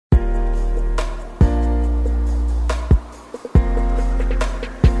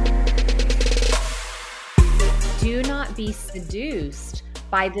not be seduced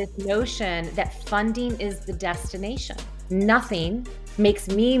by this notion that funding is the destination. Nothing makes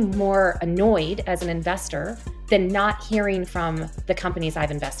me more annoyed as an investor than not hearing from the companies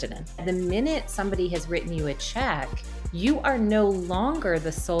I've invested in. The minute somebody has written you a check, you are no longer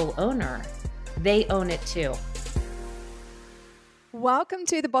the sole owner. They own it too. Welcome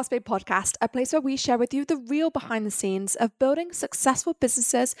to the Boss Babe podcast, a place where we share with you the real behind the scenes of building successful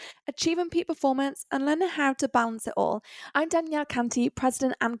businesses, achieving peak performance, and learning how to balance it all. I'm Danielle Canty,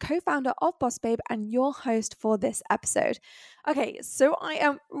 president and co-founder of Boss Babe, and your host for this episode. Okay, so I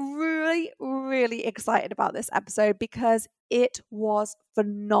am really excited about this episode because it was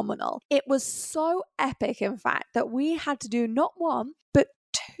phenomenal. It was so epic, in fact, that we had to do not one, but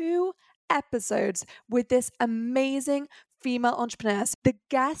two episodes with this amazing female entrepreneurs. The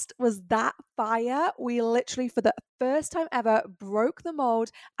guest was that fire. We literally, for the first time ever, broke the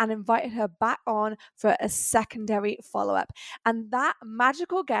mold and invited her back on for a secondary follow-up. And that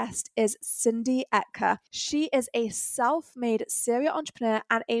magical guest is Cindy Eckert. She is a self-made serial entrepreneur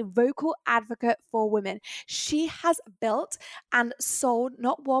and a vocal advocate for women. She has built and sold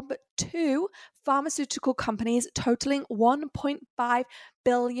not one, but two pharmaceutical companies totaling $1.5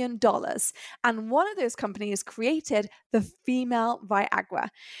 billion. And one of those companies created the female Viagra.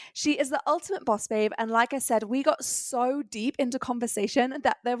 She is the ultimate boss babe. And like I said, we got so deep into conversation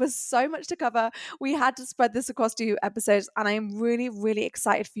that there was so much to cover. We had to spread this across 2 episodes. And I am really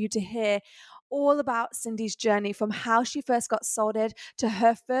excited for you to hear all about Cindy's journey, from how she first got solded to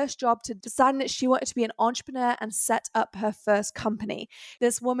her first job to deciding that she wanted to be an entrepreneur and set up her first company.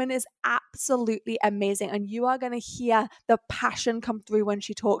 This woman is absolutely amazing, and you are going to hear the passion come through when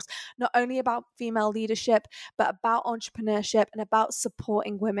she talks, not only about female leadership, but about entrepreneurship and about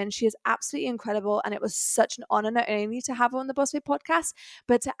supporting women. She is absolutely incredible, and it was such an honor not only to have her on the Boss Babe podcast,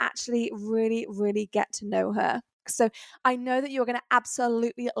 but to actually really get to know her. So I know that you're going to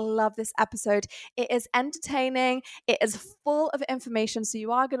absolutely love this episode. It is entertaining. It is full of information. So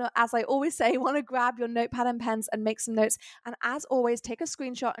you are going to, as I always say, want to grab your notepad and pens and make some notes. And as always, take a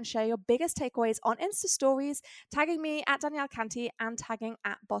screenshot and share your biggest takeaways on Insta stories, tagging me at Danielle Canty and tagging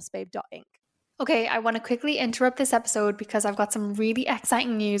at bossbabe.inc. Okay, I want to quickly interrupt this episode because I've got some really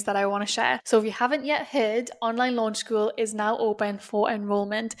exciting news that I want to share. So if you haven't yet heard, Online Launch School is now open for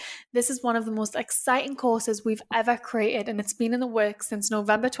enrollment. This is one of the most exciting courses we've ever created, and it's been in the works since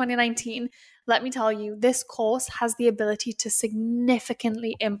November 2019. Let me tell you, this course has the ability to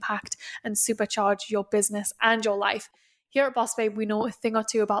significantly impact and supercharge your business and your life. Here at Boss Babe, we know a thing or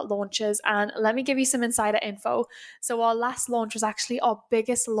two about launches, and let me give you some insider info. So our last launch was actually our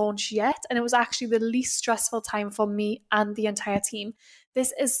biggest launch yet, and it was actually the least stressful time for me and the entire team.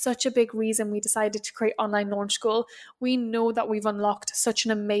 This is such a big reason we decided to create Online Launch School. We know that we've unlocked such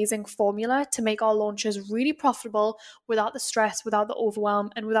an amazing formula to make our launches really profitable without the stress, without the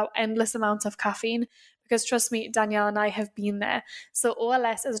overwhelm, and without endless amounts of caffeine. Because trust me, Danielle and I have been there. So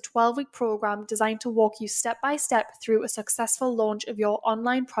OLS is a 12-week program designed to walk you step by step through a successful launch of your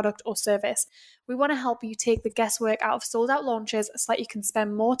online product or service. We want to help you take the guesswork out of sold out launches so that you can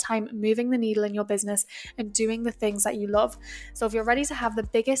spend more time moving the needle in your business and doing the things that you love. So if you're ready to have the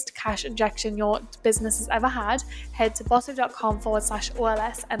biggest cash injection your business has ever had, head to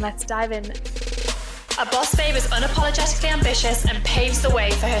bossbabe.com/OLS and let's dive in. A boss babe is unapologetically ambitious and paves the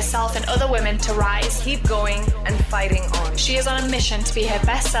way for herself and other women to rise. Keep going and fighting on. She is on a mission to be her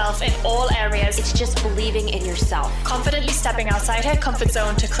best self in all areas. It's just believing in yourself. Confidently stepping outside her comfort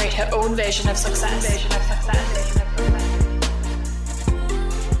zone to create her own version of success.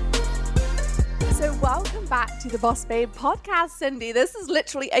 So welcome back to the Boss Babe podcast, Cindy. This is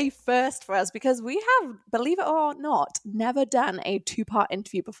literally a first for us because we have, believe it or not, never done a 2-part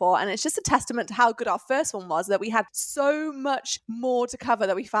interview before. And it's just a testament to how good our first one was, that we had so much more to cover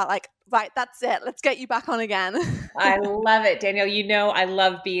that we felt like, right, that's it. Let's get you back on again. I love it, Danielle. You know I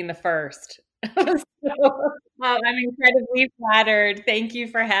love being the first. I'm incredibly flattered. Thank you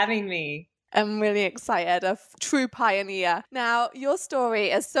for having me. I'm really excited, a true pioneer. Now, your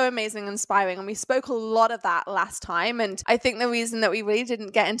story is so amazing and inspiring, and we spoke a lot of that last time. And I think the reason that we really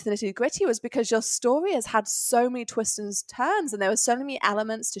didn't get into the nitty-gritty was because your story has had so many twists and turns, and there were so many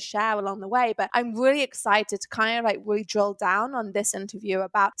elements to share along the way. But I'm really excited to kind of like really drill down on this interview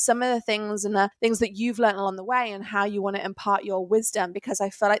about some of the things and the things that you've learned along the way and how you want to impart your wisdom, because I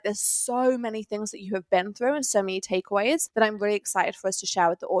feel like there's so many things that you have been through and so many takeaways that I'm really excited for us to share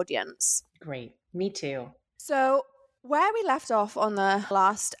with the audience. Great. Me too. So Where we left off on the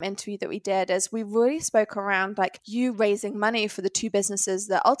last interview that we did is we really spoke around like you raising money for the two businesses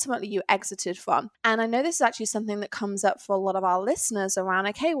that ultimately you exited from. And I know this is actually something that comes up for a lot of our listeners around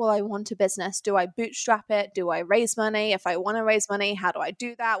like, hey, well, I want a business. Do I bootstrap it? Do I raise money? If I want to raise money, how do I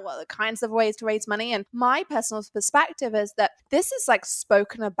do that? What are the kinds of ways to raise money? And my personal perspective is that this is like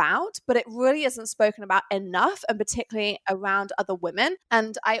spoken about, but it really isn't spoken about enough, and particularly around other women.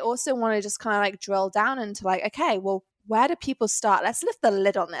 And I also want to just kind of like drill down into like, okay, well, where do people start? Let's lift the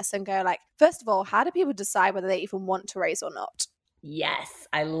lid on this and go like, first of all, how do people decide whether they even want to raise or not? Yes,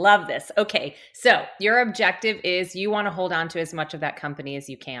 I love this. Okay, so your objective is you want to hold on to as much of that company as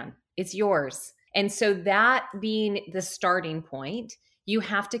you can. It's yours. And so that being the starting point, you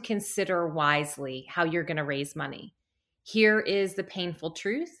have to consider wisely how you're going to raise money. Here is the painful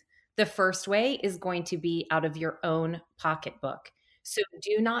truth. The first way is going to be out of your own pocketbook. So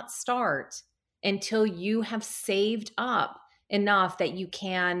do not start until you have saved up enough that you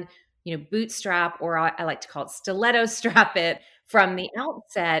can, bootstrap, or I like to call it stiletto strap it from the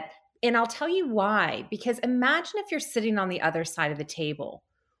outset. And I'll tell you why, because imagine if you're sitting on the other side of the table.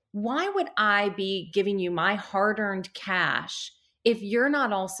 Why would I be giving you my hard-earned cash if you're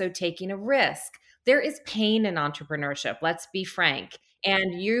not also taking a risk? There is pain in entrepreneurship, let's be frank.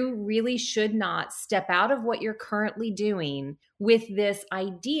 And you really should not step out of what you're currently doing with this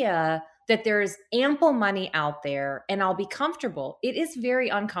idea that there's ample money out there and I'll be comfortable. It is very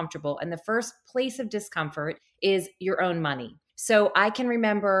uncomfortable. And the first place of discomfort is your own money. So I can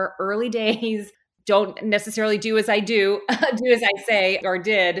remember early days, don't necessarily do as I do, do as I say, or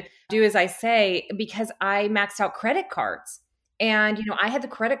did do as I say, because I maxed out credit cards. And, I had the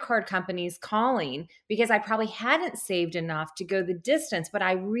credit card companies calling because I probably hadn't saved enough to go the distance, but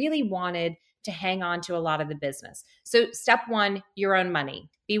I really wanted to hang on to a lot of the business. So step one, your own money.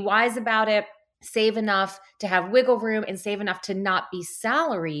 Be wise about it. Save enough to have wiggle room and save enough to not be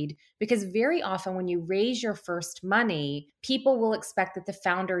salaried, because very often when you raise your first money, people will expect that the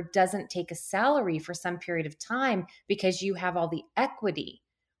founder doesn't take a salary for some period of time because you have all the equity,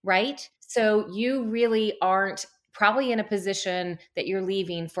 right? So you really aren't probably in a position that you're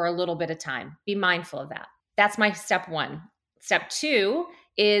leaving for a little bit of time. Be mindful of that. That's my step one. Step two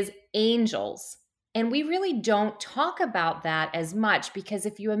is angels. And we really don't talk about that as much, because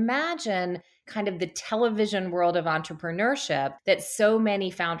if you imagine kind of the television world of entrepreneurship that so many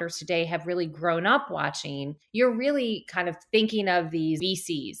founders today have really grown up watching, you're really kind of thinking of these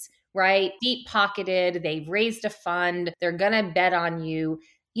VCs, right? Deep pocketed, they've raised a fund, they're going to bet on you.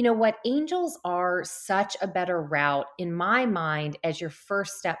 You know what? Angels are such a better route in my mind as your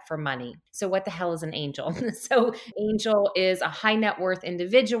first step for money. So what the hell is an angel? So angel is a high net worth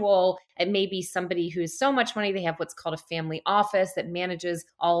individual. It may be somebody who's so much money, they have what's called a family office that manages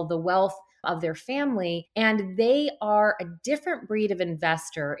all of the wealth of their family. And they are a different breed of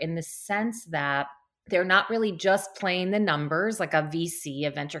investor in the sense that they're not really just playing the numbers like a VC,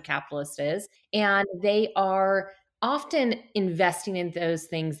 a venture capitalist is. And they are often investing in those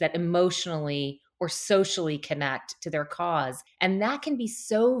things that emotionally or socially connect to their cause. And that can be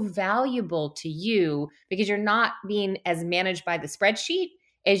so valuable to you because you're not being as managed by the spreadsheet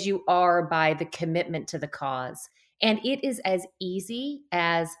as you are by the commitment to the cause. And it is as easy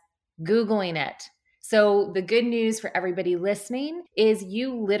as Googling it. So the good news for everybody listening is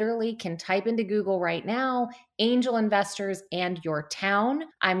you literally can type into Google right now, angel investors and your town.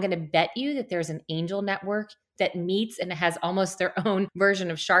 I'm going to bet you that there's an angel network that meets and has almost their own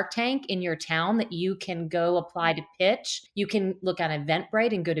version of Shark Tank in your town that you can go apply to pitch. You can look on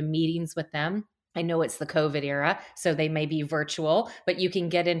Eventbrite and go to meetings with them. I know it's the COVID era, so they may be virtual, but you can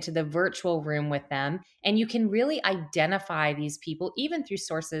get into the virtual room with them and you can really identify these people even through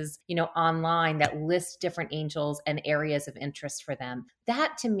sources, online that list different angels and areas of interest for them.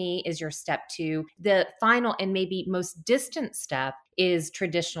 That to me is your step two. The final and maybe most distant step is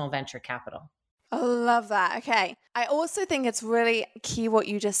traditional venture capital. I love that. Okay. I also think it's really key what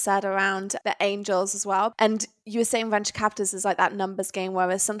you just said around the angels as well. And you were saying venture capitalists is like that numbers game,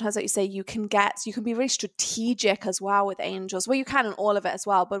 whereas sometimes like you say, you can be really strategic as well with angels. Well, you can in all of it as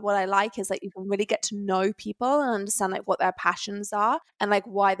well. But what I like is like you can really get to know people and understand like what their passions are and like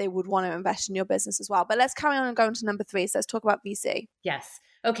why they would want to invest in your business as well. But let's carry on and go into number 3. So let's talk about VC. Yes.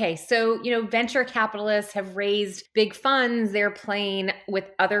 Okay. So, venture capitalists have raised big funds. They're playing with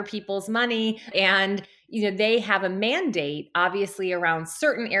other people's money and, they have a mandate, obviously, around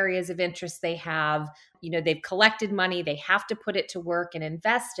certain areas of interest they have. They've collected money. They have to put it to work and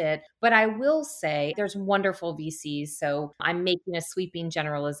invest it. But I will say there's wonderful VCs. So I'm making a sweeping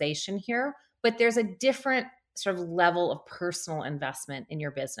generalization here, but there's a different sort of level of personal investment in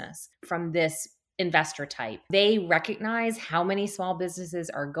your business from this investor type. They recognize how many small businesses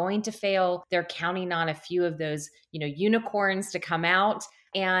are going to fail. They're counting on a few of those, unicorns to come out.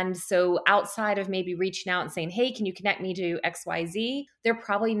 And so outside of maybe reaching out and saying, hey, can you connect me to XYZ? They're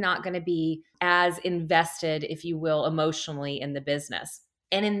probably not going to be as invested, if you will, emotionally in the business.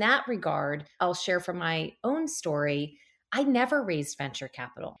 And in that regard, I'll share from my own story. I never raised venture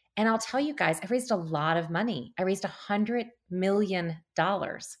capital. And I'll tell you guys, I raised a lot of money. I raised $100 million.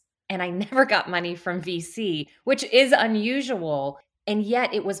 And I never got money from VC, which is unusual. And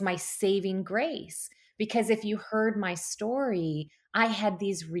yet it was my saving grace. Because if you heard my story, I had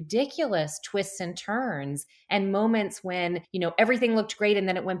these ridiculous twists and turns and moments when, everything looked great and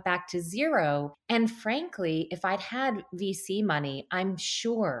then it went back to zero. And frankly, if I'd had VC money, I'm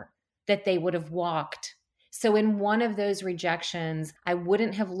sure that they would have walked. So in one of those rejections, I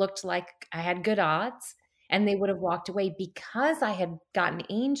wouldn't have looked like I had good odds and they would have walked away because I had gotten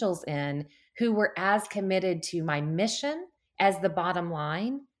angels in who were as committed to my mission as the bottom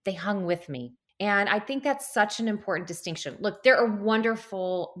line. They hung with me. And I think that's such an important distinction. Look, there are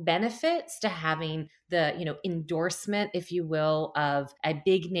wonderful benefits to having the, endorsement, if you will, of a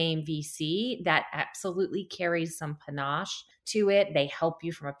big name VC that absolutely carries some panache to it. They help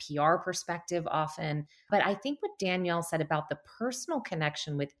you from a PR perspective often. But I think what Danielle said about the personal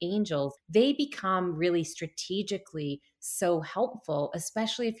connection with angels, they become really strategically so helpful,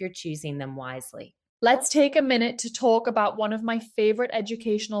 especially if you're choosing them wisely. Let's take a minute to talk about one of my favorite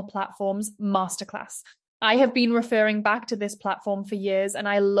educational platforms, Masterclass. I have been referring back to this platform for years, and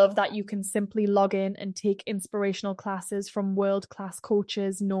I love that you can simply log in and take inspirational classes from world-class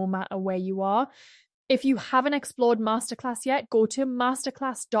coaches no matter where you are. If you haven't explored Masterclass yet, go to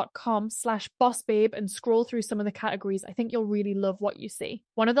masterclass.com/bossbabe and scroll through some of the categories. I think you'll really love what you see.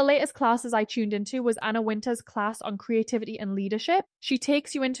 One of the latest classes I tuned into was Anna Wintour's class on creativity and leadership. She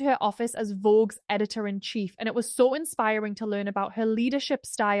takes you into her office as Vogue's editor-in-chief, and it was so inspiring to learn about her leadership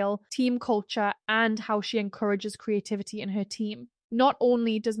style, team culture, and how she encourages creativity in her team. Not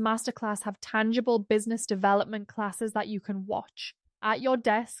only does Masterclass have tangible business development classes that you can watch at your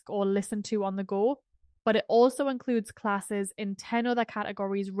desk or listen to on the go, but it also includes classes in 10 other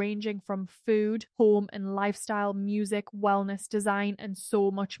categories ranging from food, home and lifestyle, music, wellness, design, and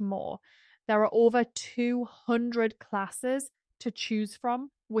so much more. There are over 200 classes to choose from,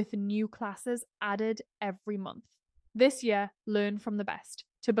 with new classes added every month. This year, learn from the best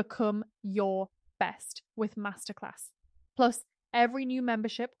to become your best with Masterclass. Plus, every new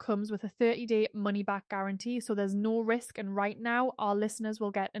membership comes with a 30-day money-back guarantee, so there's no risk. And right now, our listeners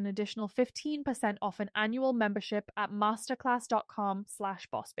will get an additional 15% off an annual membership at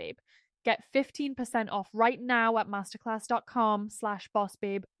masterclass.com/bossbabe. Get 15% off right now at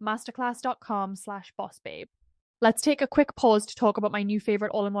masterclass.com/bossbabe, masterclass.com/bossbabe. Let's take a quick pause to talk about my new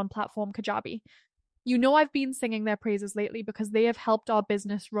favorite all-in-one platform, Kajabi. You know I've been singing their praises lately because they have helped our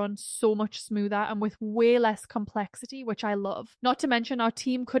business run so much smoother and with way less complexity, which I love. Not to mention our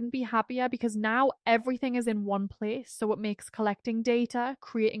team couldn't be happier because now everything is in one place, so it makes collecting data,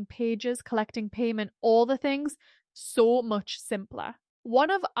 creating pages, collecting payment, all the things so much simpler. One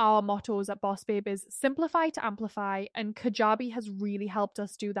of our mottos at Boss Babe is simplify to amplify, and Kajabi has really helped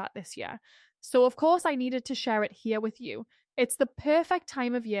us do that this year. So of course I needed to share it here with you. It's the perfect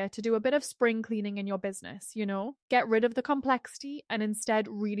time of year to do a bit of spring cleaning in your business, Get rid of the complexity and instead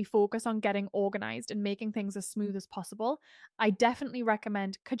really focus on getting organized and making things as smooth as possible. I definitely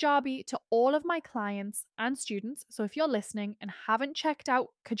recommend Kajabi to all of my clients and students. So if you're listening and haven't checked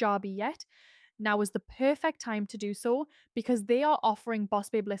out Kajabi yet, now is the perfect time to do so because they are offering Boss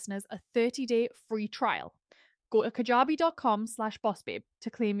Babe listeners a 30-day free trial. Go to kajabi.com/bossbabe to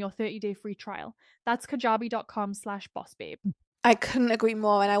claim your 30-day free trial. That's kajabi.com/bossbabe. I couldn't agree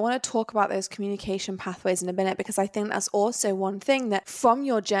more. And I want to talk about those communication pathways in a minute, because I think that's also one thing that from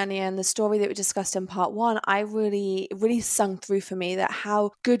your journey and the story that we discussed in part one, I really sunk through for me that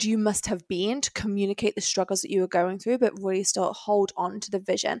how good you must have been to communicate the struggles that you were going through, but really still hold on to the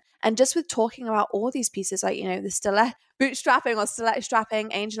vision. And just with talking about all these pieces, like, the bootstrapping or stiletto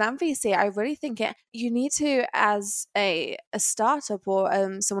strapping, angel and VC, I really think you need to, as a startup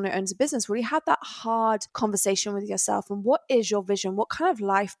or someone who owns a business, really have that hard conversation with yourself. And what is your vision? What kind of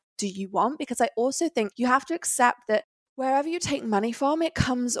life do you want? Because I also think you have to accept that wherever you take money from, it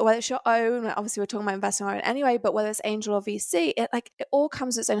comes, or whether it's your own, obviously we're talking about investing our own anyway, but whether it's angel or VC, it all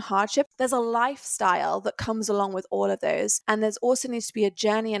comes with its own hardship. There's a lifestyle that comes along with all of those. And there's also needs to be a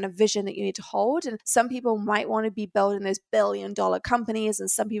journey and a vision that you need to hold. And some people might want to be building those billion-dollar companies. And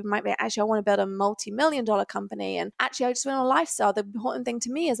some people might be, actually, I want to build a multi-million-dollar company. And actually, I just want a lifestyle. The important thing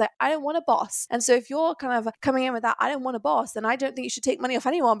to me is that I don't want a boss. And so if you're kind of coming in with that, I don't want a boss, then I don't think you should take money off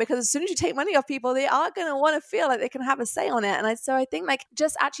anyone, because as soon as you take money off people, they are going to want to feel like they can have a say on it. And so I think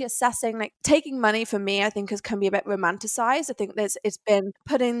just actually assessing, taking money for me, I think can be a bit romanticized. I think it's been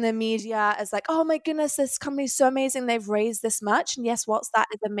put in the media as oh my goodness, this company's so amazing, they've raised this much. And yes,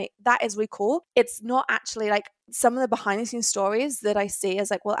 that is really cool. It's not actually some of the behind the scenes stories that I see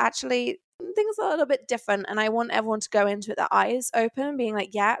is well, actually things are a little bit different. And I want everyone to go into it their eyes open, being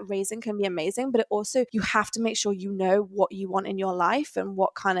yeah, raising can be amazing, but also you have to make sure you know what you want in your life and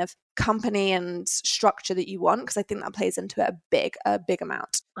what kind of company and structure that you want, because I think that plays into it a big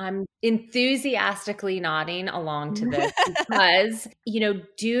amount. I'm enthusiastically nodding along to this because,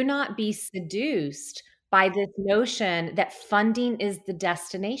 do not be seduced by this notion that funding is the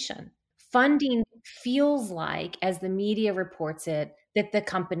destination. Funding feels like, as the media reports it, that the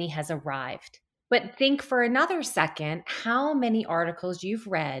company has arrived. But think for another second how many articles you've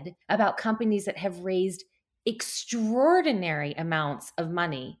read about companies that have raised extraordinary amounts of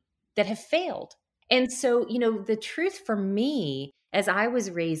money that have failed. And so, the truth for me as I was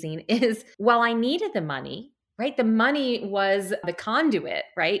raising is, while I needed the money, right? The money was the conduit,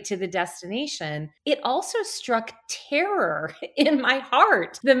 right, to the destination. It also struck terror in my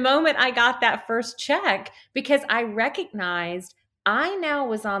heart the moment I got that first check, because I recognized I now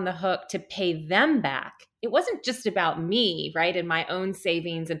was on the hook to pay them back. It wasn't just about me, right, and my own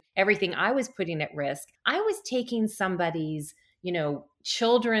savings and everything I was putting at risk. I was taking somebody's,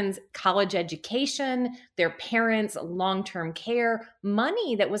 children's college education, their parents' long-term care,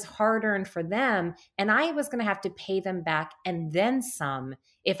 money that was hard-earned for them. And I was going to have to pay them back and then some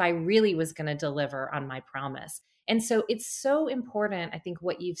if I really was going to deliver on my promise. And so it's so important, I think,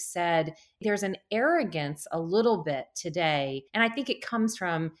 what you've said. There's an arrogance a little bit today. And I think it comes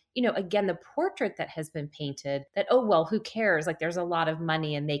from, again, the portrait that has been painted that, oh, well, who cares? There's a lot of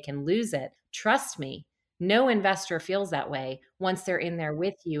money and they can lose it. Trust me. No investor feels that way once they're in there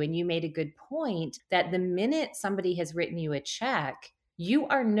with you. And you made a good point that the minute somebody has written you a check, you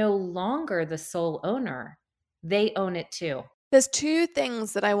are no longer the sole owner. They own it too. There's two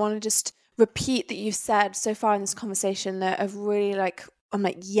things that I want to just repeat that you've said so far in this conversation that have really I'm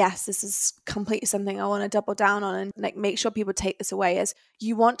yes, this is completely something I want to double down on and make sure people take this away, is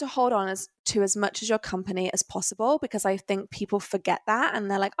you want to hold on to as much as your company as possible, because I think people forget that and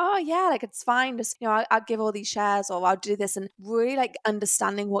they're oh yeah, it's fine, just I'll give all these shares or I'll do this, and really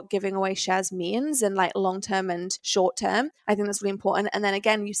understanding what giving away shares means in long term and short term. I think that's really important. And then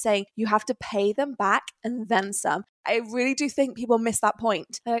again, you say you have to pay them back and then some. I really do think people miss that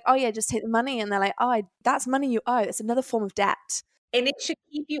point. They're oh yeah, just take the money, and they're oh, that's money you owe. It's another form of debt. And it should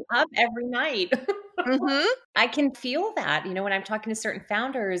keep you up every night. Mm-hmm. I can feel that, when I'm talking to certain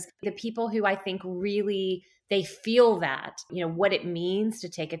founders, the people who I think really, they feel that, what it means to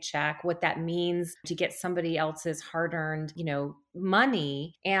take a check, what that means to get somebody else's hard-earned,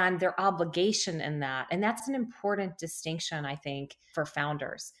 money, and their obligation in that. And that's an important distinction, I think, for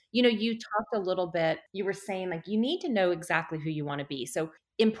founders. You talked a little bit, you were saying you need to know exactly who you want to be. So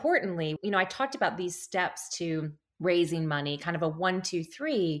importantly, I talked about these steps to raising money, kind of a 1, 2,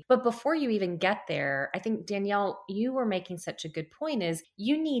 3. But before you even get there, I think, Danielle, you were making such a good point, is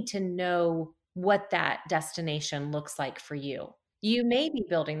you need to know what that destination looks like for you. You may be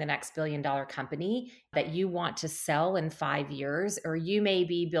building the next billion-dollar company that you want to sell in 5 years, or you may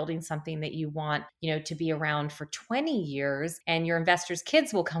be building something that you want, to be around for 20 years and your investors'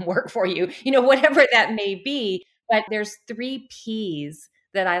 kids will come work for you, whatever that may be. But there's 3 Ps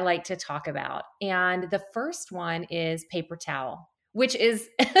that I like to talk about. And the first one is paper towel, which is,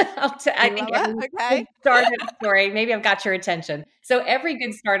 I think, every startup story, maybe I've got your attention. So every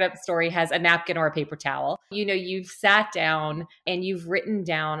good startup story has a napkin or a paper towel. You've sat down and you've written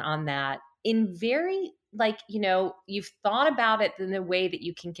down on that in very, you've thought about it in the way that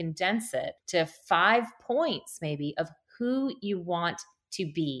you can condense it to 5 points maybe of who you want to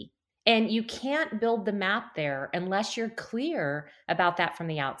be. And you can't build the map there unless you're clear about that from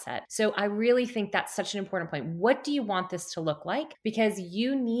the outset. So I really think that's such an important point. What do you want this to look like? Because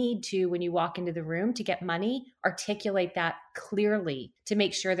you need to, when you walk into the room to get money, articulate that clearly to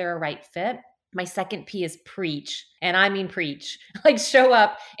make sure they're a right fit. My second P is preach. And I mean preach. Show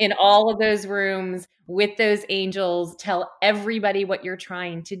up in all of those rooms with those angels, tell everybody what you're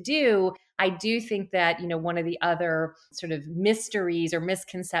trying to do. I do think that, one of the other sort of mysteries or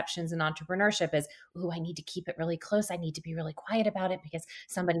misconceptions in entrepreneurship is, I need to keep it really close. I need to be really quiet about it because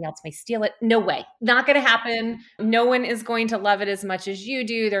somebody else may steal it. No way. Not going to happen. No one is going to love it as much as you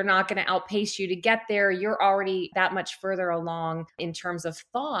do. They're not going to outpace you to get there. You're already that much further along in terms of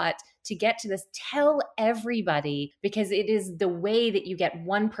thought to get to this. Tell everybody, because it is the way that you get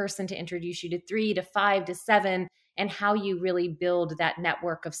one person to introduce you to 3 to 5 to 7, and how you really build that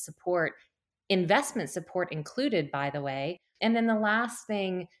network of support, investment support included, by the way. And then the last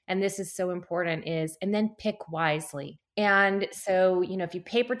thing, and this is so important, is, and then pick wisely. And so, if you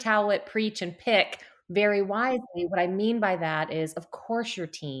paper towel it, preach and pick very wisely, what I mean by that is, of course, your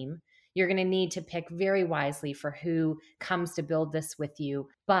team, you're going to need to pick very wisely for who comes to build this with you,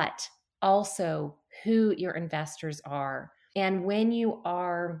 but also who your investors are. And when you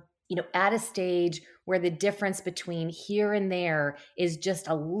are, at a stage where the difference between here and there is just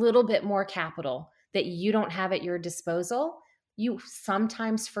a little bit more capital that you don't have at your disposal, you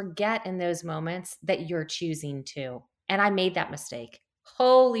sometimes forget in those moments that you're choosing to. And I made that mistake.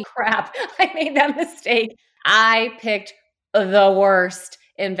 Holy crap, I made that mistake. I picked the worst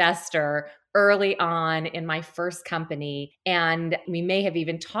investor early on in my first company. And we may have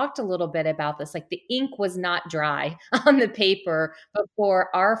even talked a little bit about this. Like, the ink was not dry on the paper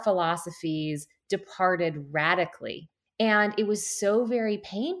before our philosophies departed radically. And it was so very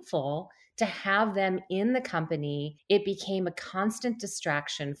painful to have them in the company. It became a constant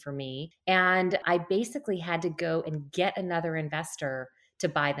distraction for me. And I basically had to go and get another investor to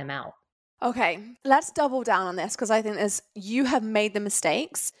buy them out. Okay, let's double down on this, because I think you have made the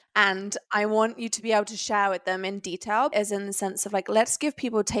mistakes and I want you to be able to share with them in detail, as in the sense of, like, let's give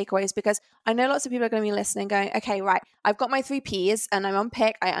people takeaways, because I know lots of people are going to be listening going, okay, right, I've got my 3 Ps and I'm on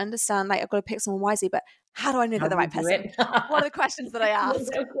pick. I understand, like, I've got to pick someone wisely, but how do I know they're the right person? What are the questions that I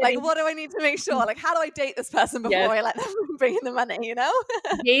ask? Like, what do I need to make sure? Like, how do I date this person before I let them bring in the money,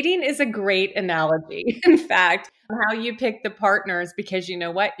 Dating is a great analogy. In fact, how you pick the partners, because you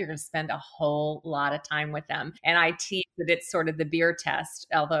know what? You're going to spend a whole lot of time with them. And I tease that it's sort of the beer test,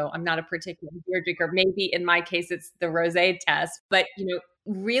 although I'm not a particular beer drinker. Maybe in my case, it's the rosé test. But,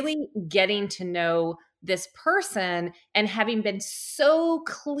 really getting to know this person and having been so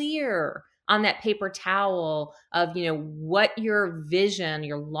clear on that paper towel of, what your vision,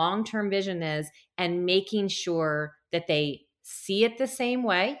 your long-term vision is, and making sure that they see it the same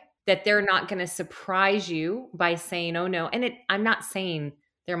way, that they're not going to surprise you by saying, oh no. And I'm not saying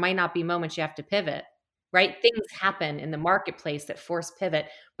there might not be moments you have to pivot, right? Things happen in the marketplace that force pivot,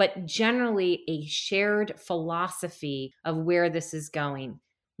 but generally a shared philosophy of where this is going,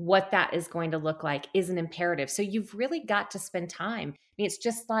 what that is going to look like, is an imperative. So you've really got to spend time. I mean, it's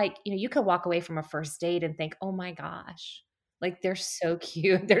just like, you could walk away from a first date and think, oh my gosh, like, they're so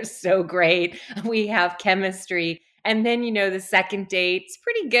cute. They're so great. We have chemistry. And then, the second date, it's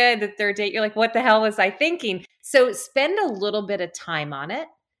pretty good. The third date, you're like, what the hell was I thinking? So spend a little bit of time on it,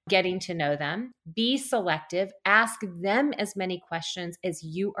 getting to know them, be selective, ask them as many questions as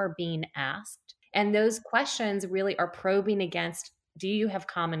you are being asked. And those questions really are probing against, do you have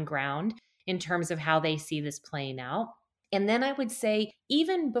common ground in terms of how they see this playing out? And then I would say,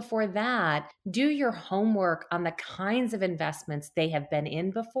 even before that, do your homework on the kinds of investments they have been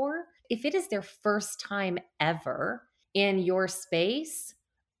in before. If it is their first time ever in your space,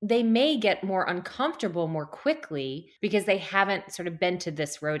 they may get more uncomfortable more quickly because they haven't sort of been to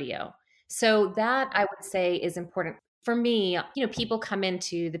this rodeo. So that, I would say, is important. For me, people come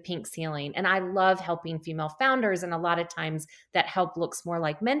into the Pink Ceiling, and I love helping female founders. And a lot of times that help looks more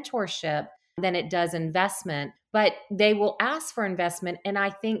like mentorship than it does investment, but they will ask for investment. And I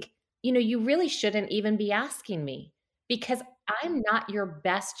think, you really shouldn't even be asking me, because I'm not your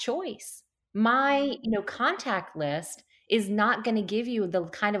best choice. My, contact list is not going to give you the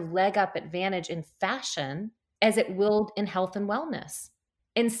kind of leg up advantage in fashion as it will in health and wellness.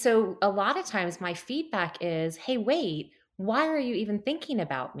 And so a lot of times my feedback is, hey, wait, why are you even thinking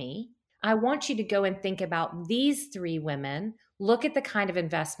about me? I want you to go and think about these 3 women, look at the kind of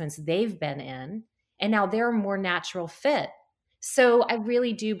investments they've been in, and now they're a more natural fit. So I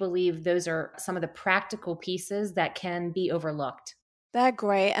really do believe those are some of the practical pieces that can be overlooked. They're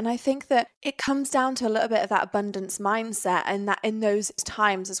great. And I think that it comes down to a little bit of that abundance mindset, and that in those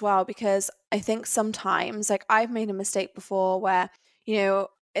times as well, because I think sometimes, like, I've made a mistake before where, in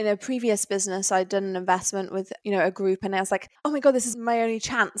a previous business, I'd done an investment with, a group, and I was like, oh my God, this is my only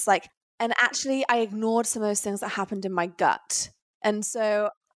chance. Like, and actually I ignored some of those things that happened in my gut. And so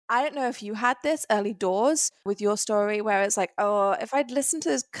I don't know if you had this early doors with your story where it's like, oh, if I'd listened to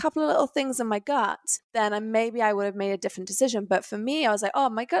those couple of little things in my gut, then maybe I would have made a different decision. But for me, I was like, oh,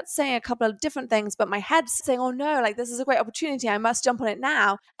 my gut's saying a couple of different things, but my head's saying, oh no, like this is a great opportunity. I must jump on it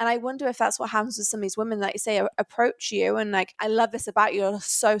now. And I wonder if that's what happens with some of these women that you say approach you. And like, I love this about you. You're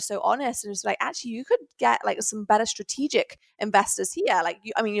so honest. And just like, actually, you could get like some better strategic investors here. Like,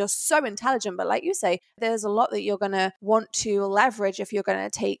 you're so intelligent, but like you say, there's a lot that you're going to want to leverage if you're going to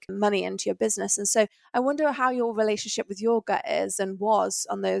take money into your business. And so I wonder how your relationship with your gut is and was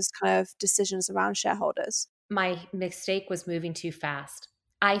on those kind of decisions around shareholders. My mistake was moving too fast.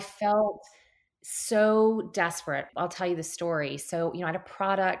 I felt so desperate. I'll tell you the story. So, I had a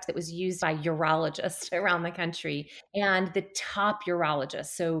product that was used by urologists around the country, and the top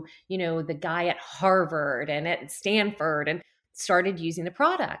urologists. So, the guy at Harvard and at Stanford, and started using the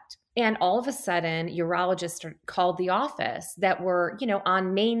product. And all of a sudden, urologists called the office that were,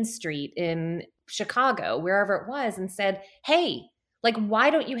 on Main Street in Chicago, wherever it was, and said, hey, like, why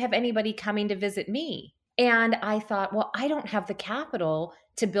don't you have anybody coming to visit me? And I thought, well, I don't have the capital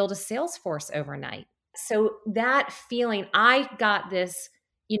to build a sales force overnight. So that feeling, I got this,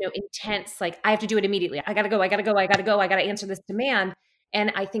 intense, like, I have to do it immediately. I got to go. I got to answer this demand. And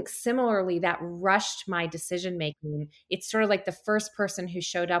I think similarly, that rushed my decision making. It's sort of like the first person who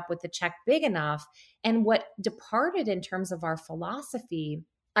showed up with the check big enough. And what departed in terms of our philosophy,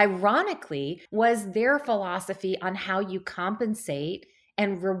 ironically, was their philosophy on how you compensate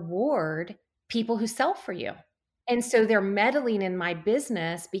and reward people who sell for you. And so their meddling in my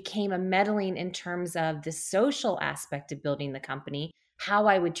business became a meddling in terms of the social aspect of building the company, how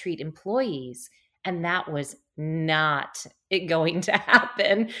I would treat employees. And that was not going to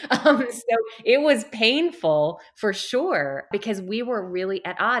happen. So it was painful for sure, because we were really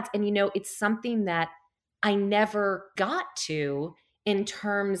at odds. And, it's something that I never got to in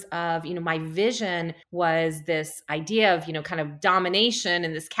terms of, my vision was this idea of, kind of domination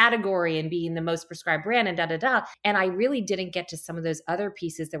in this category and being the most prescribed brand and And I really didn't get to some of those other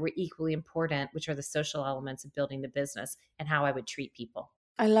pieces that were equally important, which are the social elements of building the business and how I would treat people.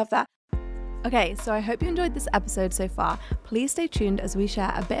 I love that. Okay, so I hope you enjoyed this episode so far. Please stay tuned as we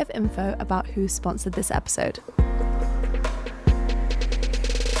share a bit of info about who sponsored this episode.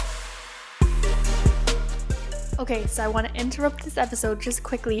 Okay, so I want to interrupt this episode just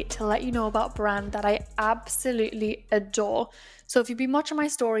quickly to let you know about a brand that I absolutely adore. So if you've been watching my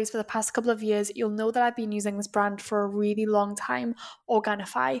stories for the past couple of years, you'll know that I've been using this brand for a really long time,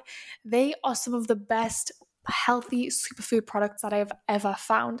 Organifi. They are some of the best healthy superfood products that I have ever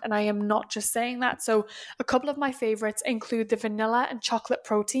found, and I am not just saying that. So a couple of my favorites include the vanilla and chocolate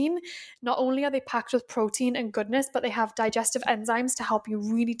protein. Not only are they packed with protein and goodness, but they have digestive enzymes to help you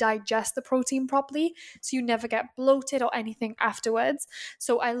really digest the protein properly, so you never get bloated or anything afterwards.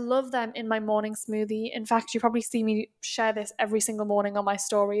 So I love them in my morning smoothie. In fact, you probably see me share this every single morning on my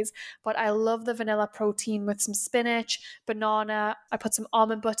stories, but I love the vanilla protein with some spinach, banana. I put some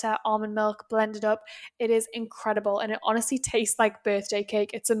almond butter, almond milk, blended up. It is incredible, and it honestly tastes like birthday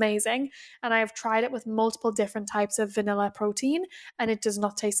cake. It's amazing, and I have tried it with multiple different types of vanilla protein, and it does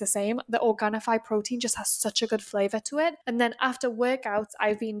not taste the same. The Organifi protein just has such a good flavor to it. And then after workouts,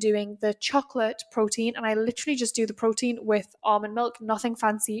 I've been doing the chocolate protein, and I literally just do the protein with almond milk, nothing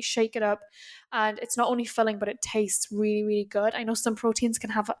fancy, shake it up, and it's not only filling, but it tastes really, really good. I know some proteins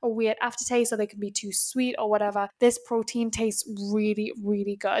can have a weird aftertaste, or they can be too sweet or whatever. This protein tastes really,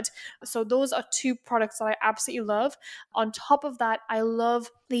 really good. So those are two products that I absolutely love. On top of that, I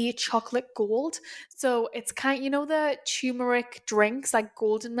love the chocolate gold. So it's kind of, the turmeric drinks, like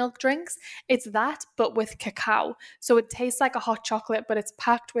golden milk drinks. It's that, but with cacao. So it tastes like a hot chocolate, but it's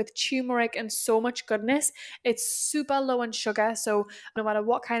packed with turmeric and so much goodness. It's super low in sugar. So no matter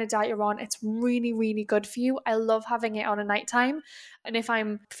what kind of diet you're on, it's really, really good for you. I love having it on a nighttime. And if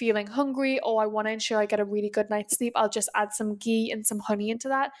I'm feeling hungry or I want to ensure I get a really good night's sleep, I'll just add some ghee and some honey into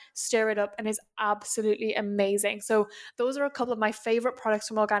that, stir it up, and it's absolutely amazing. So those are a couple of my favorite products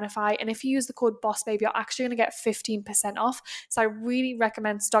from Organifi. And if you use the code BOSSBABE, you're actually going to get 15% off. So I really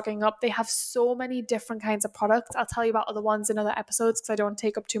recommend stocking up. They have so many different kinds of products. I'll tell you about other ones in other episodes because I don't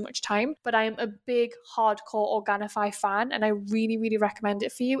take up too much time. But I am a big hardcore Organifi fan, and I really, really recommend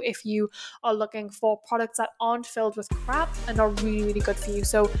it for you if you are looking for products that aren't filled with crap and are really, really good for you.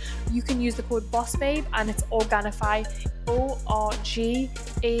 So you can use the code BOSSBABE, and it's Organifi, ORGANIFI.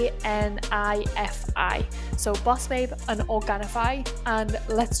 So BOSSBABE and Organifi, and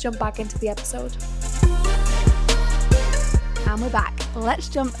let's jump back into the episode. And we're back. Let's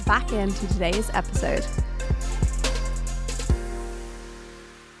jump back into today's episode.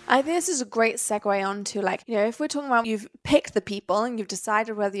 I think this is a great segue on to if we're talking about you've picked the people and you've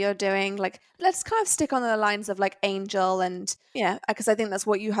decided whether you're doing let's kind of stick on the lines of angel and because I think that's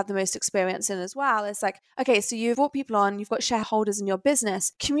what you have the most experience in as well. It's okay, so you've brought people on, you've got shareholders in your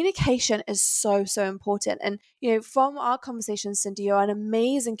business. Communication is so, so important. And, from our conversation, Cindy, you're an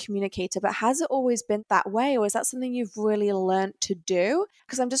amazing communicator, but has it always been that way? Or is that something you've really learned to do?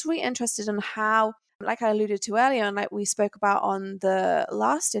 Because I'm just really interested in how, like I alluded to earlier, and like we spoke about on the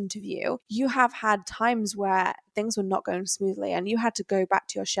last interview, you have had times where things were not going smoothly and you had to go back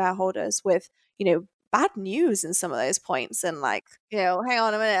to your shareholders with, bad news in some of those points and hang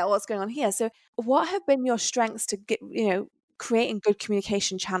on a minute, what's going on here? So what have been your strengths to get, creating good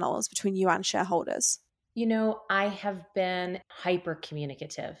communication channels between you and shareholders? I have been hyper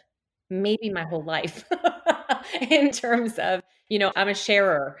communicative, maybe my whole life in terms of, I'm a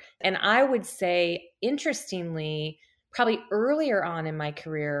sharer. And I would say, interestingly, probably earlier on in my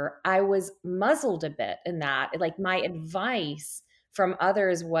career, I was muzzled a bit in that. Like my advice from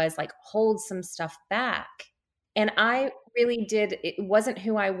others was hold some stuff back. And I really did, it wasn't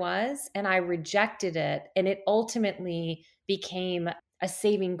who I was, and I rejected it. And it ultimately became a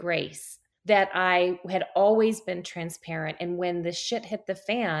saving grace that I had always been transparent. And when the shit hit the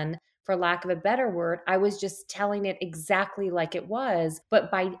fan, for lack of a better word, I was just telling it exactly like it was.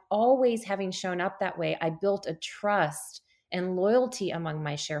 But by always having shown up that way, I built a trust and loyalty among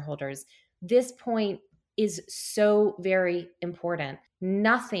my shareholders. This point is so very important.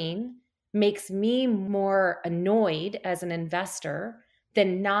 Nothing makes me more annoyed as an investor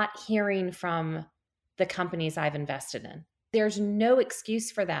than not hearing from the companies I've invested in. There's no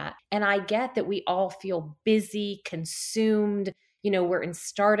excuse for that. And I get that we all feel busy, consumed. We're in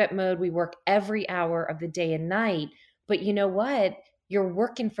startup mode. We work every hour of the day and night. But you know what? You're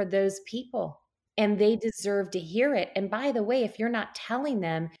working for those people and they deserve to hear it. And by the way, if you're not telling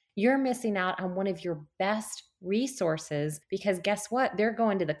them, you're missing out on one of your best resources, because guess what? They're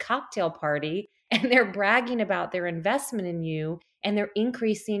going to the cocktail party and they're bragging about their investment in you and they're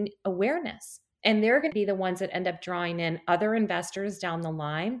increasing awareness. And they're going to be the ones that end up drawing in other investors down the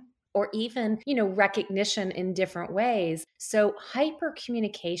line, or even, recognition in different ways. So hyper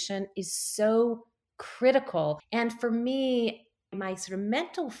communication is so critical. And for me, my sort of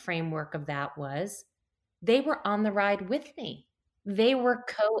mental framework of that was they were on the ride with me. They were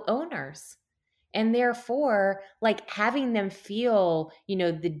co-owners. And therefore, having them feel,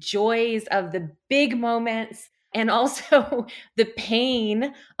 the joys of the big moments and also the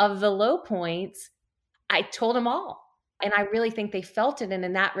pain of the low points, I told them all. And I really think they felt it. And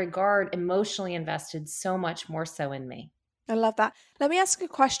in that regard, emotionally invested so much more so in me. I love that. Let me ask you a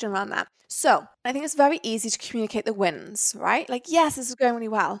question around that. So I think it's very easy to communicate the wins, right? Yes, this is going really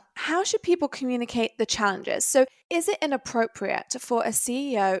well. How should people communicate the challenges? So is it inappropriate for a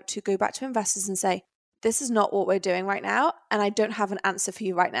CEO to go back to investors and say, this is not what we're doing right now, and I don't have an answer for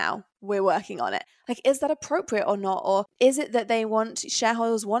you right now. We're working on it. Is that appropriate or not? Or is it that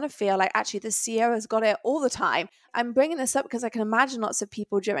shareholders want to feel like actually the CEO has got it all the time? I'm bringing this up because I can imagine lots of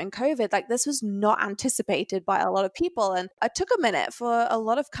people during COVID, this was not anticipated by a lot of people. And it took a minute for a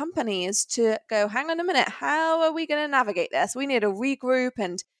lot of companies to go, hang on a minute, how are we going to navigate this? We need to regroup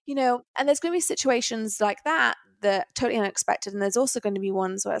and there's going to be situations like that are totally unexpected. And there's also going to be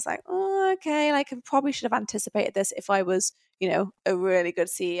ones where it's oh, okay, I probably should have anticipated this if I was, a really good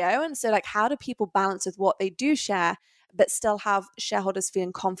CEO. And so how do people balance with what they do share, but still have shareholders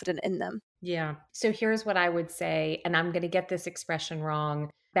feeling confident in them? Yeah. So here's what I would say, and I'm going to get this expression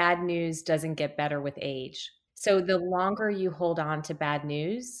wrong. Bad news doesn't get better with age. So the longer you hold on to bad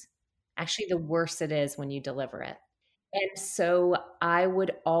news, actually the worse it is when you deliver it. And so I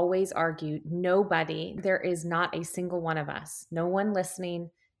would always argue, there is not a single one of us, no one listening,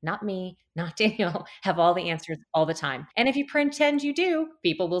 not me, not Daniel, have all the answers all the time. And if you pretend you do,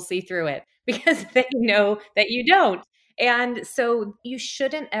 people will see through it because they know that you don't. And so you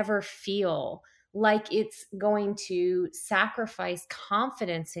shouldn't ever feel like it's going to sacrifice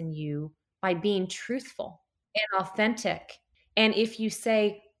confidence in you by being truthful and authentic. And if you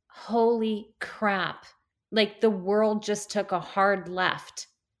say, holy crap, the world just took a hard left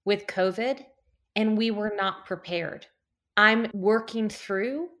with COVID and we were not prepared. I'm working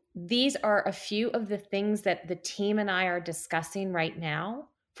through. These are a few of the things that the team and I are discussing right now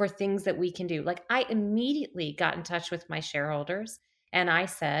for things that we can do. I immediately got in touch with my shareholders and I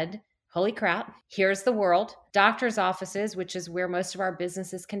said, holy crap, here's the world. Doctors' offices, which is where most of our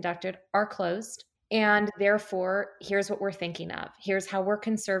business is conducted, are closed. And therefore, here's what we're thinking of. Here's how we're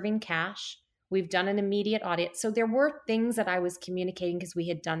conserving cash. We've done an immediate audit. So there were things that I was communicating because we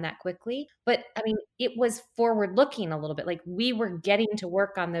had done that quickly. But I mean, it was forward looking a little bit. Like we were getting to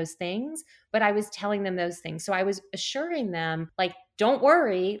work on those things, but I was telling them those things. So I was assuring them, like, don't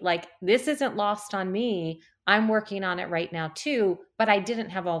worry, like this isn't lost on me. I'm working on it right now too, but I didn't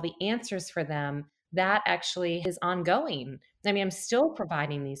have all the answers for them. That actually is ongoing. I mean, I'm still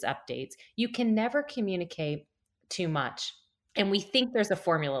providing these updates. You can never communicate too much. And we think there's a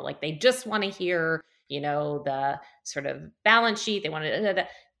formula, like they just want to hear, the sort of balance sheet. They want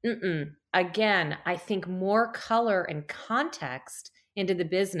to, again, I think more color and context into the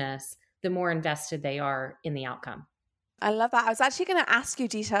business, the more invested they are in the outcome. I love that. I was actually going to ask you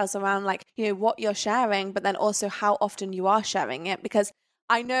details around what you're sharing, but then also how often you are sharing it, because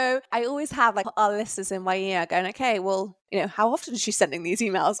I know I always have our listeners in my ear going, okay, well, how often is she sending these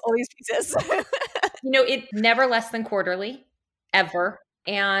emails, all these pieces? It never less than quarterly, ever.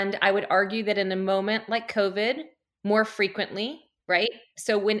 And I would argue that in a moment like COVID, more frequently, right?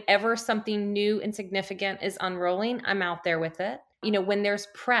 So whenever something new and significant is unrolling, I'm out there with it. When there's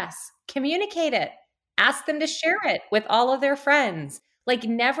press, communicate it. Ask them to share it with all of their friends. Like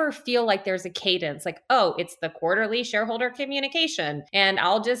never feel like there's a cadence, like, oh, it's the quarterly shareholder communication and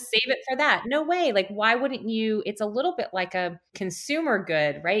I'll just save it for that. No way. Like, why wouldn't you? It's a little bit like a consumer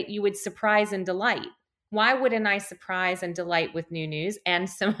good, right? You would surprise and delight. Why wouldn't I surprise and delight with new news? And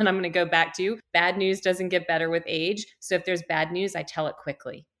someone I'm going to go back to, bad news doesn't get better with age. So if there's bad news, I tell it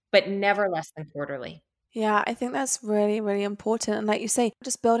quickly, but never less than quarterly. Yeah, I think that's really, really important. And like you say,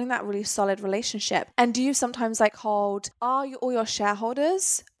 just building that really solid relationship. And do you sometimes hold, all your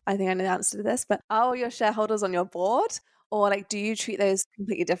shareholders, I think I know the answer to this, but are all your shareholders on your board? Or do you treat those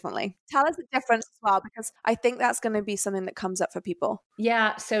completely differently? Tell us the difference as well, because I think that's going to be something that comes up for people.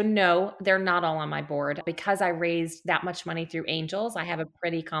 Yeah. So no, they're not all on my board. Because I raised that much money through angels, I have a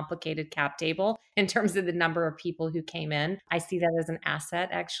pretty complicated cap table in terms of the number of people who came in. I see that as an asset,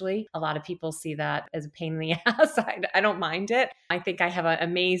 actually. A lot of people see that as a pain in the ass. I don't mind it. I think I have an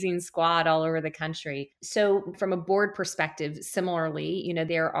amazing squad all over the country. So from a board perspective, similarly,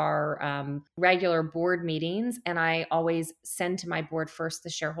 there are regular board meetings, and I always send to my board first the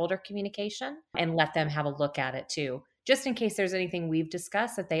shareholder communication and let them have a look at it too, just in case there's anything we've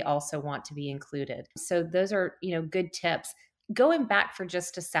discussed that they also want to be included. So those are, good tips. Going back for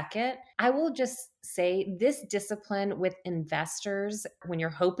just a second, I will just say this discipline with investors, when you're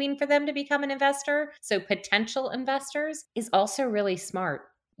hoping for them to become an investor, so potential investors, is also really smart.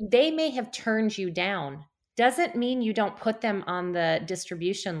 They may have turned you down. Doesn't mean you don't put them on the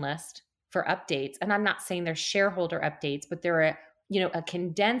distribution list for updates. And I'm not saying they're shareholder updates, but they're a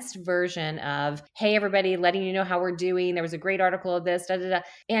condensed version of, hey, everybody, letting you know how we're doing. There was a great article of this, da, da, da.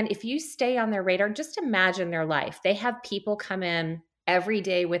 And if you stay on their radar, just imagine their life. They have people come in every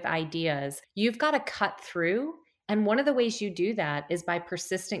day with ideas. You've got to cut through. And one of the ways you do that is by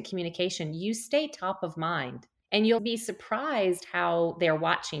persistent communication. You stay top of mind, and you'll be surprised how they're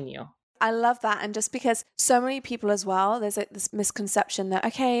watching you. I love that. And just because so many people as well, there's this misconception that,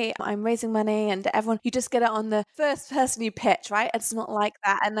 okay, I'm raising money and everyone, you just get it on the first person you pitch, right? It's not like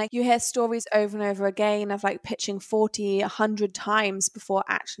that. And you hear stories over and over again of pitching 40, 100 times before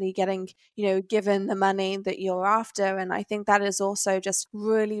actually getting, given the money that you're after. And I think that is also just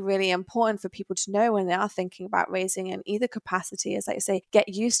really, really important for people to know when they are thinking about raising in either capacity, as I say, get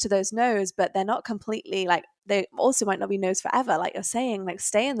used to those no's, but they're not completely they also might not be no's forever, like you're saying,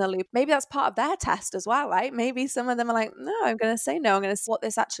 stay in the loop. Maybe that's part of their test as well, right? Maybe some of them are no, I'm going to say no. I'm going to see what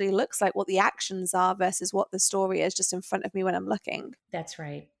this actually looks like, what the actions are versus what the story is just in front of me when I'm looking. That's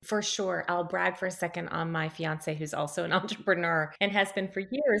right. For sure. I'll brag for a second on my fiance, who's also an entrepreneur and has been for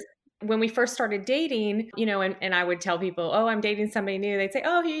years. When we first started dating, and I would tell people, oh, I'm dating somebody new. They'd say,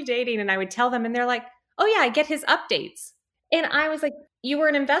 oh, who are you dating? And I would tell them, and they're like, oh yeah, I get his updates. And I was like, you were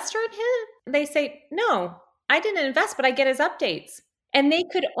an investor in him? They say, no, I didn't invest, but I get his updates. And they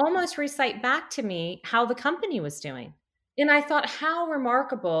could almost recite back to me how the company was doing. And I thought, how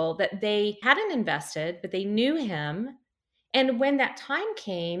remarkable that they hadn't invested, but they knew him. And when that time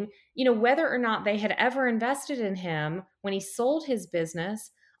came, whether or not they had ever invested in him, when he sold his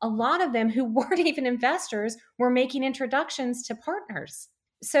business, a lot of them who weren't even investors were making introductions to partners.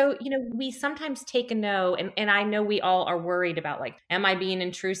 So, we sometimes take a no, and I know we all are worried about am I being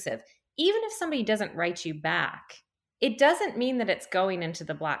intrusive? Even if somebody doesn't write you back, it doesn't mean that it's going into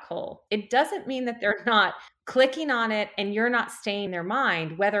the black hole. It doesn't mean that they're not clicking on it and you're not staying in their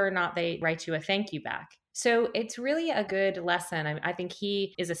mind, whether or not they write you a thank you back. So it's really a good lesson. I think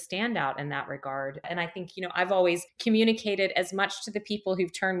he is a standout in that regard. And I think, I've always communicated as much to the people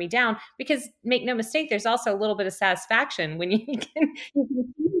who've turned me down because make no mistake, there's also a little bit of satisfaction when you can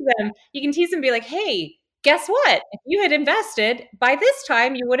tease them. You can tease them and be like, hey, guess what? If you had invested, by this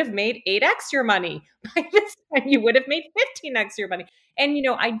time you would have made 8x your money. By this time you would have made 15x your money. And,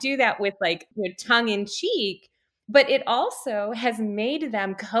 I do that with like, tongue in cheek, but it also has made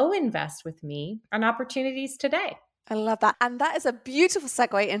them co-invest with me on opportunities today. I love that. And that is a beautiful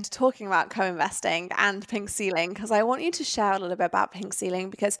segue into talking about co-investing and Pink Ceiling, because I want you to share a little bit about Pink Ceiling,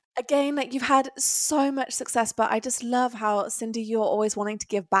 because again, like you've had so much success, but I just love how, Cindy, you're always wanting to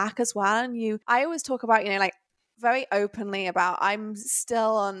give back as well. And I always talk about, like very openly about I'm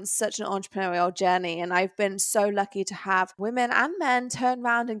still on such an entrepreneurial journey, and I've been so lucky to have women and men turn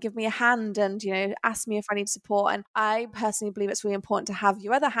around and give me a hand and ask me if I need support. And I personally believe it's really important to have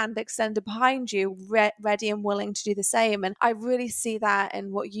your other hand extended behind you, ready and willing to do the same. And I really see that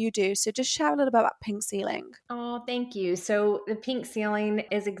in what you do. So just share a little bit about Pink Ceiling. Oh, thank you. So the Pink Ceiling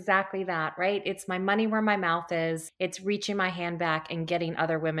is exactly that, right? It's my money where my mouth is. It's reaching my hand back and getting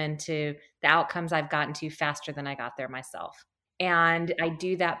other women to the outcomes I've gotten to faster than I got there myself. And I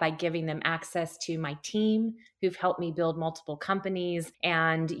do that by giving them access to my team who've helped me build multiple companies.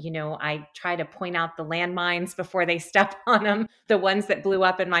 And, I try to point out the landmines before they step on them, the ones that blew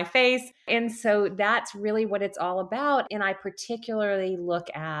up in my face. And so that's really what it's all about. And I particularly look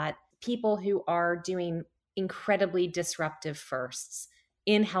at people who are doing incredibly disruptive firsts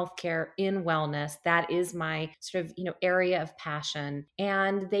in healthcare, in wellness. That is my sort of, area of passion.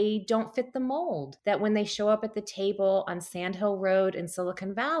 And they don't fit the mold that when they show up at the table on Sand Hill Road in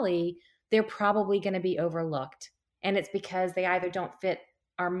Silicon Valley, they're probably going to be overlooked. And it's because they either don't fit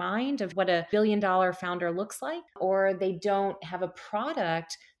our mind of what a billion-dollar founder looks like, or they don't have a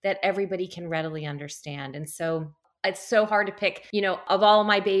product that everybody can readily understand. And so it's so hard to pick, of all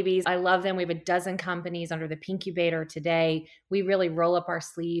my babies, I love them. We have a dozen companies under the Pincubator today. We really roll up our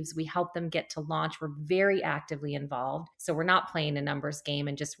sleeves. We help them get to launch. We're very actively involved. So we're not playing a numbers game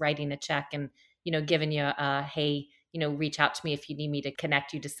and just writing a check and, giving you a, hey, reach out to me if you need me to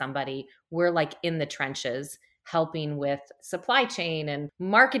connect you to somebody. We're like in the trenches helping with supply chain and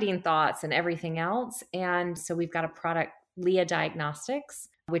marketing thoughts and everything else. And so we've got a product, Leah Diagnostics,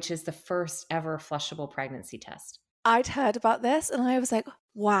 which is the first ever flushable pregnancy test. I'd heard about this and I was like,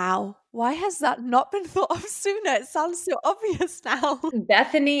 wow, why has that not been thought of sooner? It sounds so obvious now.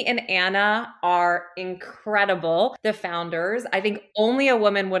 Bethany and Anna are incredible, the founders. I think only a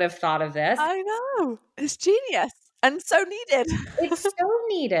woman would have thought of this. I know. It's genius and so needed. It's so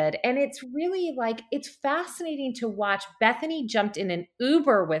needed. And it's really it's fascinating to watch. Bethany jumped in an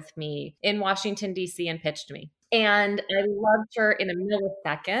Uber with me in Washington, D.C. and pitched me. And I loved her in a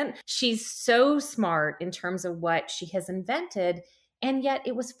millisecond. She's so smart in terms of what she has invented. And yet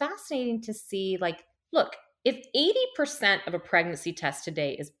it was fascinating to see, look, if 80% of a pregnancy test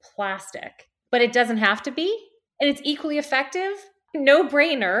today is plastic, but it doesn't have to be, and it's equally effective, no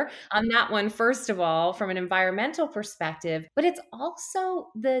brainer on that one, first of all, from an environmental perspective, but it's also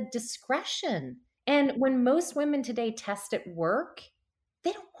the discretion. And when most women today test at work,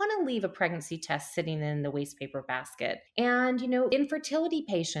 they don't want to leave a pregnancy test sitting in the waste paper basket. And, infertility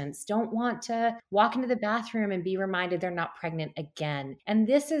patients don't want to walk into the bathroom and be reminded they're not pregnant again. And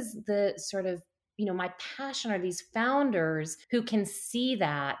this is the sort of, my passion are these founders who can see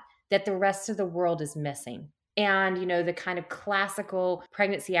that the rest of the world is missing. And, the kind of classical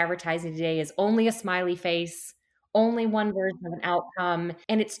pregnancy advertising today is only a smiley face, only one version of an outcome,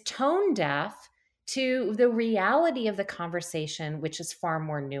 and it's tone deaf to the reality of the conversation, which is far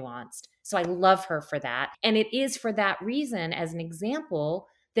more nuanced. So I love her for that. And it is for that reason, as an example,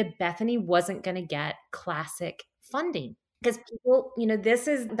 that Bethany wasn't going to get classic funding. Because people, this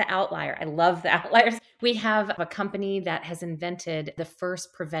is the outlier. I love the outliers. We have a company that has invented the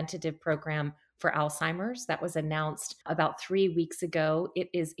first preventative program for Alzheimer's that was announced about 3 weeks ago. It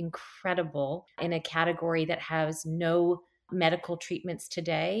is incredible in a category that has no medical treatments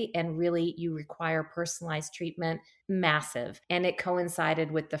today, and really you require personalized treatment, massive. And it coincided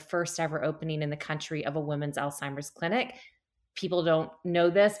with the first ever opening in the country of a women's Alzheimer's clinic. People don't know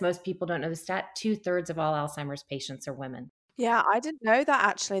this. Most people don't know the stat. 2/3 of all Alzheimer's patients are women. Yeah, I didn't know that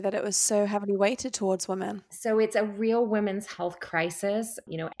actually, that it was so heavily weighted towards women. So it's a real women's health crisis.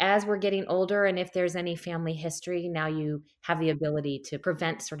 As we're getting older, and if there's any family history, now you have the ability to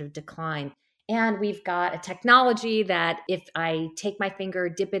prevent sort of decline. And we've got a technology that if I take my finger,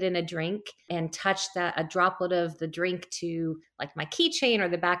 dip it in a drink, and touch a droplet of the drink to like my keychain or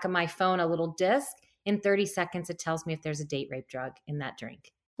the back of my phone, a little disc, in 30 seconds, it tells me if there's a date rape drug in that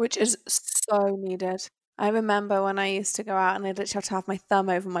drink. Which is so needed. I remember when I used to go out and I'd literally have to have my thumb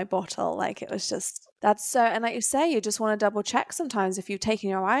over my bottle. Like, it was just, that's so, and like you say, you just want to double check sometimes if you've taken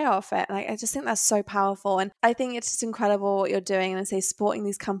your eye off it. Like, I just think that's so powerful. And I think it's just incredible what you're doing, and I say supporting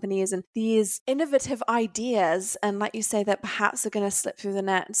these companies and these innovative ideas. And like you say, that perhaps are going to slip through the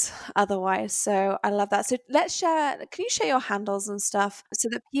net otherwise. So I love that. So let's share, can you share your handles and stuff so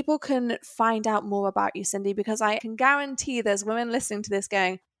that people can find out more about you, Cindy? Because I can guarantee there's women listening to this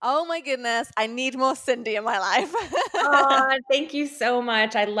going, oh my goodness, I need more Cindy in my life. Oh, thank you so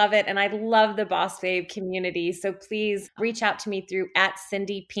much. I love it. And I love the Boss Babe community. So please reach out to me through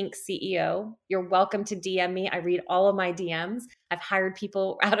 @CindyPinkCEO. You're welcome to DM me. I read all of my DMs. I've hired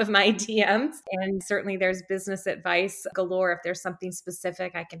people out of my DMs, and certainly there's business advice galore. If there's something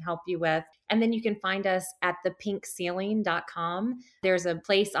specific I can help you with. And then you can find us at thepinkceiling.com. There's a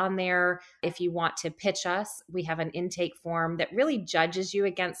place on there if you want to pitch us. We have an intake form that really judges you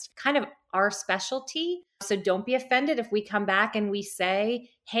against kind of our specialty. So don't be offended if we come back and we say,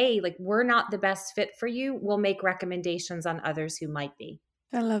 hey, like, we're not the best fit for you. We'll make recommendations on others who might be.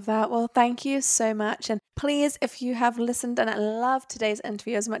 I love that. Well, thank you so much. And please, if you have listened and loved today's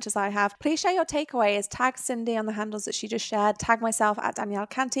interview as much as I have, please share your takeaways. Tag Cindy on the handles that she just shared. Tag myself at Danielle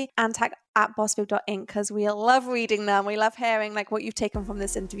Canty and tag at bossbabe.inc, because we love reading them. We love hearing like what you've taken from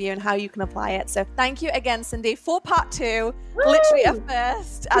this interview and how you can apply it. So thank you again, Cindy, for part 2. Woo! Literally a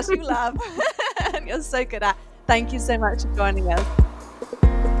first, as you love. And you're so good at. Thank you so much for joining us.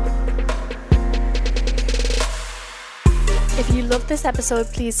 If you loved this episode,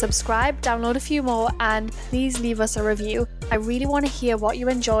 please subscribe, download a few more, and please leave us a review. I really want to hear what you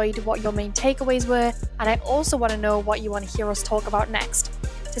enjoyed, what your main takeaways were, and I also want to know what you want to hear us talk about next.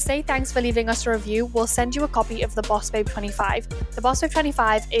 To say thanks for leaving us a review, we'll send you a copy of the Boss Babe 25. The Boss Babe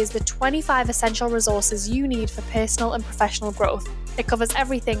 25 is the 25 essential resources you need for personal and professional growth. It covers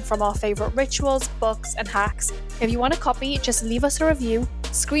everything from our favourite rituals, books, and hacks. If you want a copy, just leave us a review,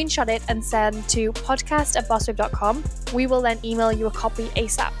 screenshot it, and send to podcast@bossbabe.com. We will then email you a copy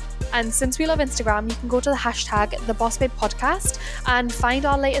ASAP. And since we love Instagram, you can go to the hashtag #TheBossBabePodcast and find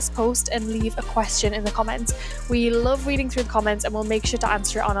our latest post and leave a question in the comments. We love reading through the comments, and we'll make sure to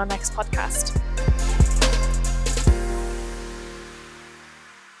answer it on our next podcast.